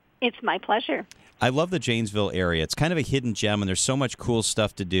It's my pleasure. I love the Janesville area. It's kind of a hidden gem, and there's so much cool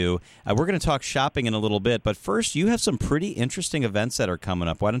stuff to do. We're going to talk shopping in a little bit, but first, you have some pretty interesting events that are coming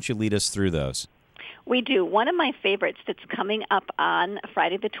up. Why don't you lead us through those? We do. One of my favorites that's coming up on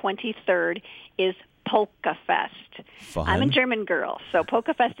Friday the 23rd is Polka Fest. Fun. I'm a German girl, so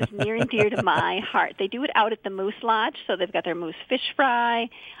Polka Fest is near and dear to my heart. They do it out at the Moose Lodge, so they've got their moose fish fry.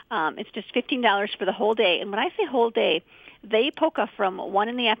 It's just $15 for the whole day. And when I say whole day, they polka from 1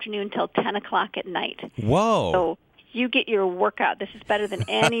 in the afternoon till 10 o'clock at night. Whoa. So you get your workout. This is better than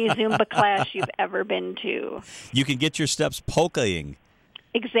any Zumba class you've ever been to. You can get your steps polkaing.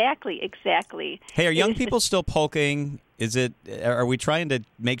 Exactly. Hey, are young people still polkaing? Are we trying to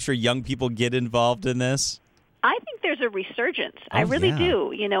make sure young people get involved in this? I think there's a resurgence. Oh, I really yeah.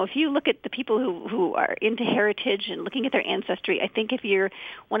 do. You know, if you look at the people who are into heritage and looking at their ancestry, I think if you're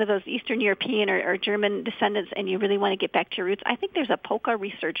one of those Eastern European or German descendants and you really want to get back to your roots, I think there's a polka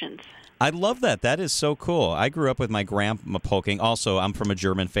resurgence. I love that. That is so cool. I grew up with my grandma polking. Also, I'm from a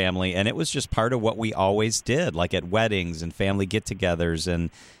German family, and it was just part of what we always did, like at weddings and family get-togethers,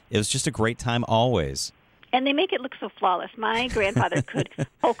 and it was just a great time always. And they make it look so flawless. My grandfather could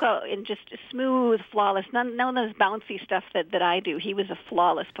polka in just smooth, flawless, none of this bouncy stuff that I do. He was a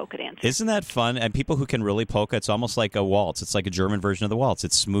flawless polka dancer. Isn't that fun? And people who can really polka, it's almost like a waltz. It's like a German version of the waltz.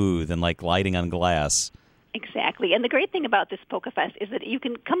 It's smooth and like gliding on glass. Exactly. And the great thing about this Polka Fest is that you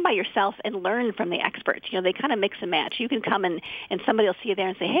can come by yourself and learn from the experts. You know, they kind of mix and match. You can come and somebody will see you there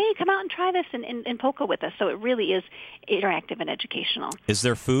and say, hey, come out and try this and polka with us. So it really is interactive and educational. Is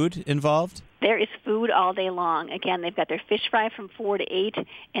there food involved? There is food all day long. Again, they've got their fish fry from 4 to 8,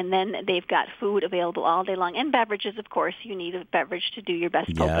 and then they've got food available all day long. And beverages, of course. You need a beverage to do your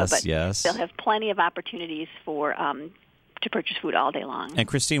best polka. Yes. They'll have plenty of opportunities for to purchase food all day long. And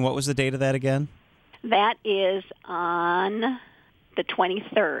Christine, what was the date of that again? That is on the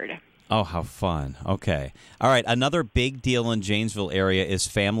 23rd. Oh, how fun. Okay. All right. Another big deal in Janesville area is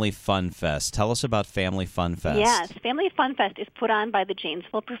Family Fun Fest. Tell us about Family Fun Fest. Yes. Family Fun Fest is put on by the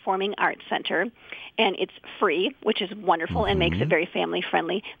Janesville Performing Arts Center, and it's free, which is wonderful and makes it very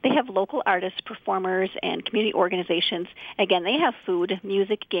family-friendly. They have local artists, performers, and community organizations. Again, they have food,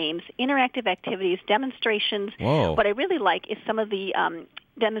 music, games, interactive activities, demonstrations. Whoa. What I really like is some of the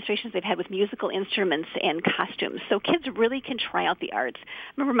demonstrations they've had with musical instruments and costumes. So kids really can try out the arts. I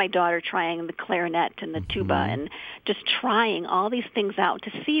remember my daughter trying the clarinet and the tuba and just trying all these things out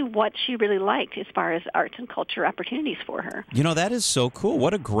to see what she really liked as far as arts and culture opportunities for her. You know, that is so cool.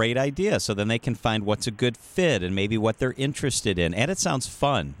 What a great idea. So then they can find what's a good fit and maybe what they're interested in. And it sounds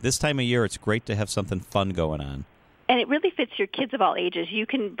fun. This time of year, it's great to have something fun going on. And it really fits your kids of all ages. You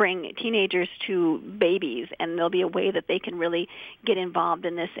can bring teenagers to babies, and there'll be a way that they can really get involved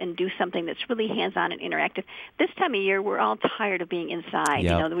in this and do something that's really hands-on and interactive. This time of year, we're all tired of being inside.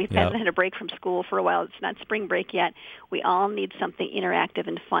 Yep. You know, we've had a break from school for a while. It's not spring break yet. We all need something interactive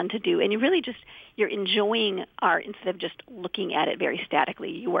and fun to do. And you're enjoying art instead of just looking at it very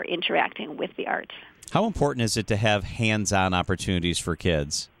statically. You are interacting with the arts. How important is it to have hands-on opportunities for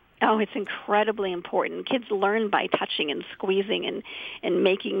kids? Oh, it's incredibly important. Kids learn by touching and squeezing and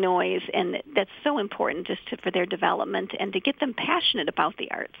making noise, and that's so important for their development and to get them passionate about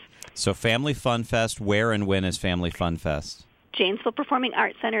the arts. So Family Fun Fest, where and when is Family Fun Fest? Janesville Performing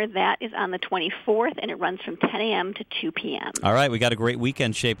Arts Center, that is on the 24th, and it runs from 10 a.m. to 2 p.m. All right, we got a great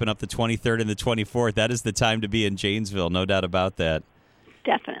weekend shaping up, the 23rd and the 24th. That is the time to be in Janesville, no doubt about that.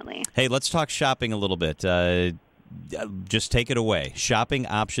 Definitely. Hey, let's talk shopping a little bit. Just take it away. Shopping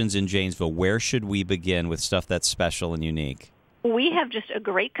options in Janesville. Where should we begin with stuff that's special and unique? We have just a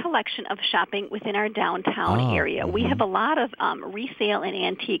great collection of shopping within our downtown area. We have a lot of resale and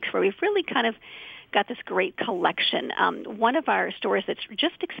antiques where we've really kind of got this great collection. One of our stores that's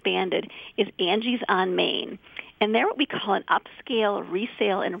just expanded is Angie's on Main. And they're what we call an upscale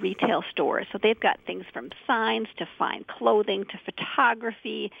resale and retail store. So they've got things from signs to fine clothing to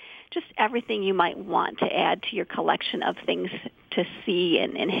photography, just everything you might want to add to your collection of things to see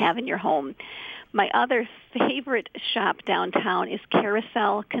and have in your home. My other favorite shop downtown is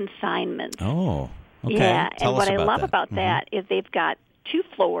Carousel Consignments. Oh, okay. Yeah, Tell and what us I about love that. about that is they've got 2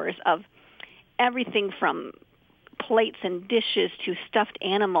 floors of everything from plates and dishes to stuffed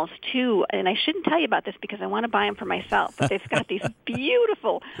animals too. And I shouldn't tell you about this because I want to buy them for myself, but they've got these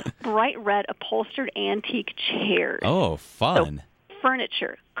beautiful bright red upholstered antique chairs. Oh, fun. So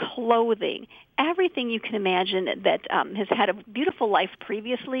furniture, clothing, everything you can imagine that has had a beautiful life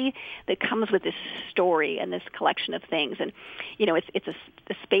previously that comes with this story and this collection of things. And, you know, it's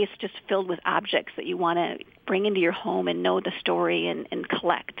a space just filled with objects that you want to bring into your home and know the story and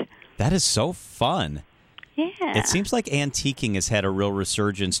collect. That is so fun. Yeah. It seems like antiquing has had a real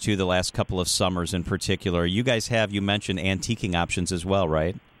resurgence, too, the last couple of summers in particular. You guys have, you mentioned antiquing options as well,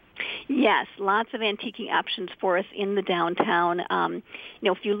 right? Yes, lots of antiquing options for us in the downtown.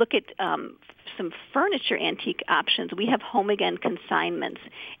 If you look at some furniture antique options, we have home again consignments,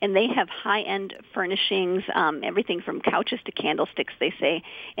 and they have high-end furnishings, everything from couches to candlesticks, they say,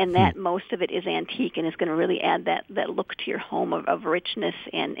 and that most of it is antique and is going to really add that look to your home of richness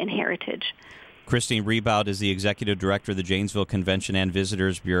and heritage. Christine Rebout is the Executive Director of the Janesville Convention and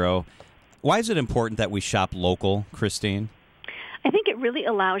Visitors Bureau. Why is it important that we shop local, Christine? I think it really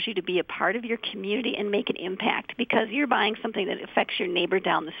allows you to be a part of your community and make an impact, because you're buying something that affects your neighbor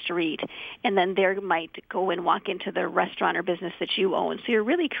down the street, and then they might go and walk into the restaurant or business that you own. So you're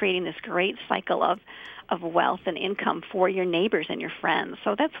really creating this great cycle of wealth and income for your neighbors and your friends.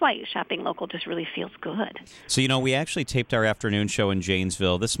 So that's why shopping local just really feels good. So, we actually taped our afternoon show in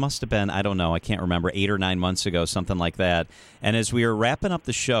Janesville. This must have been, I don't know, I can't remember, 8 or 9 months ago, something like that. And as we were wrapping up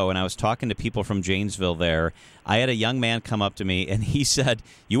the show and I was talking to people from Janesville there, I had a young man come up to me and he said,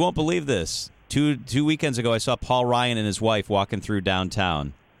 "You won't believe this. Two weekends ago, I saw Paul Ryan and his wife walking through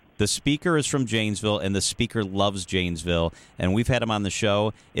downtown." The speaker is from Janesville, and the speaker loves Janesville, and we've had him on the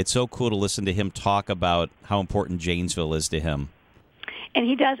show. It's so cool to listen to him talk about how important Janesville is to him. And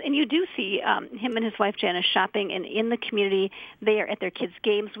he does, and you do see him and his wife Janice shopping in the community. They are at their kids'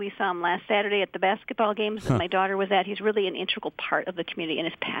 games. We saw him last Saturday at the basketball games that my daughter was at. He's really an integral part of the community and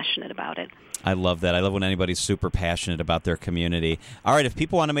is passionate about it. I love that. I love when anybody's super passionate about their community. All right, if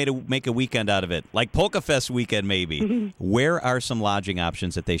people want to make a weekend out of it, like Polka Fest weekend maybe, where are some lodging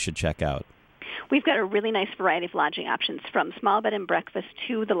options that they should check out? We've got a really nice variety of lodging options, from small bed and breakfast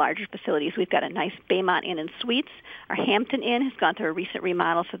to the larger facilities. We've got a nice Baymont Inn and Suites. Our Hampton Inn has gone through a recent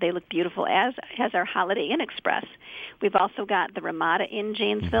remodel, so they look beautiful, as has our Holiday Inn Express. We've also got the Ramada in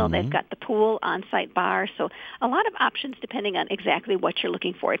Janesville. They've got the pool, on-site bar. So a lot of options depending on exactly what you're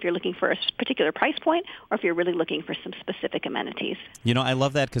looking for, if you're looking for a particular price point or if you're really looking for some specific amenities. I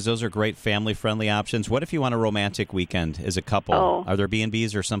love that, because those are great family-friendly options. What if you want a romantic weekend as a couple? Oh. Are there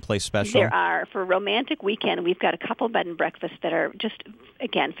B&Bs or someplace special? There are. For a romantic weekend, we've got a couple bed and breakfasts that are just,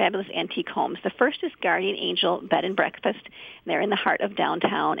 again, fabulous antique homes. The first is Guardian Angel Bed and Breakfast. They're in the heart of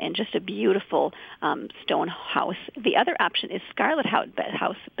downtown and just a beautiful stone house. The other option is Scarlet House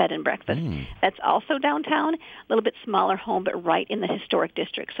Bed and Breakfast. That's also downtown, a little bit smaller home, but right in the historic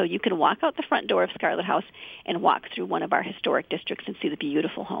district. So you can walk out the front door of Scarlet House and walk through one of our historic districts and see the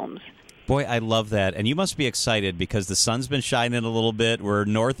beautiful homes. Boy, I love that. And you must be excited because the sun's been shining a little bit. We're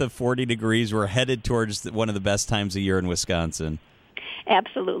north of 40 degrees. We're headed towards one of the best times of year in Wisconsin.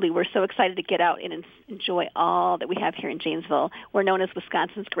 Absolutely. We're so excited to get out and enjoy all that we have here in Janesville. We're known as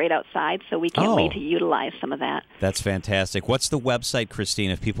Wisconsin's Great Outside, so we can't wait to utilize some of that. That's fantastic. What's the website,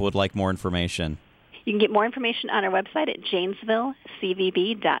 Christine, if people would like more information? You can get more information on our website at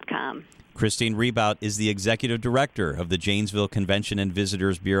janesvillecvb.com. Christine Rebout is the Executive Director of the Janesville Convention and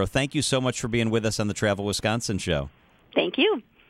Visitors Bureau. Thank you so much for being with us on the Travel Wisconsin Show. Thank you.